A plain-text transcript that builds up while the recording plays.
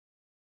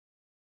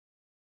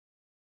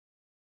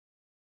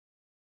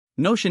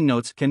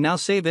NotionNotes can now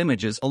save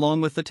images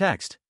along with the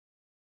text.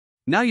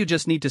 Now you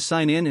just need to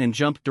sign in and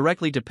jump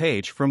directly to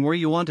page from where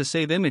you want to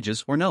save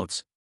images or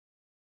notes.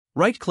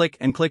 Right-click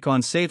and click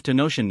on Save to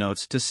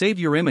NotionNotes to save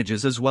your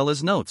images as well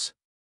as notes.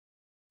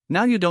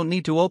 Now you don't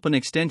need to open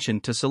extension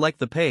to select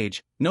the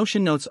page.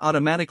 NotionNotes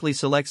automatically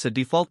selects a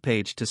default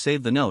page to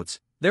save the notes,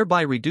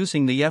 thereby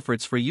reducing the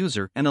efforts for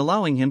user and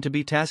allowing him to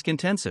be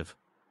task-intensive.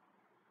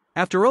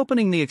 After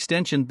opening the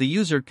extension, the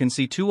user can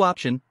see two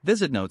options: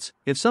 Visit Notes,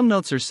 if some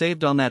notes are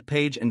saved on that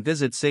page, and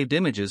Visit Saved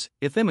Images,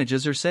 if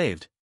images are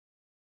saved.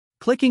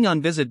 Clicking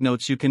on Visit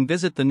Notes, you can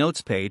visit the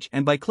Notes page,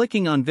 and by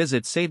clicking on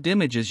Visit Saved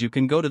Images, you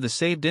can go to the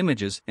saved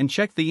images and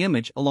check the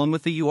image along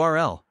with the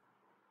URL.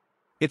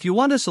 If you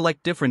want to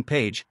select different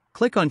page,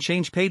 click on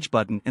Change Page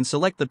button and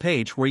select the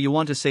page where you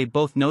want to save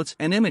both notes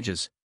and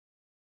images.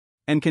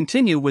 And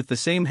continue with the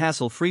same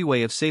hassle-free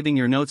way of saving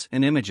your notes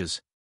and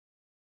images.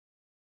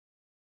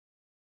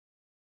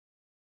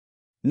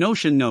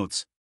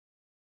 NotionNotes.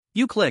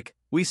 You click,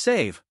 we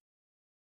save.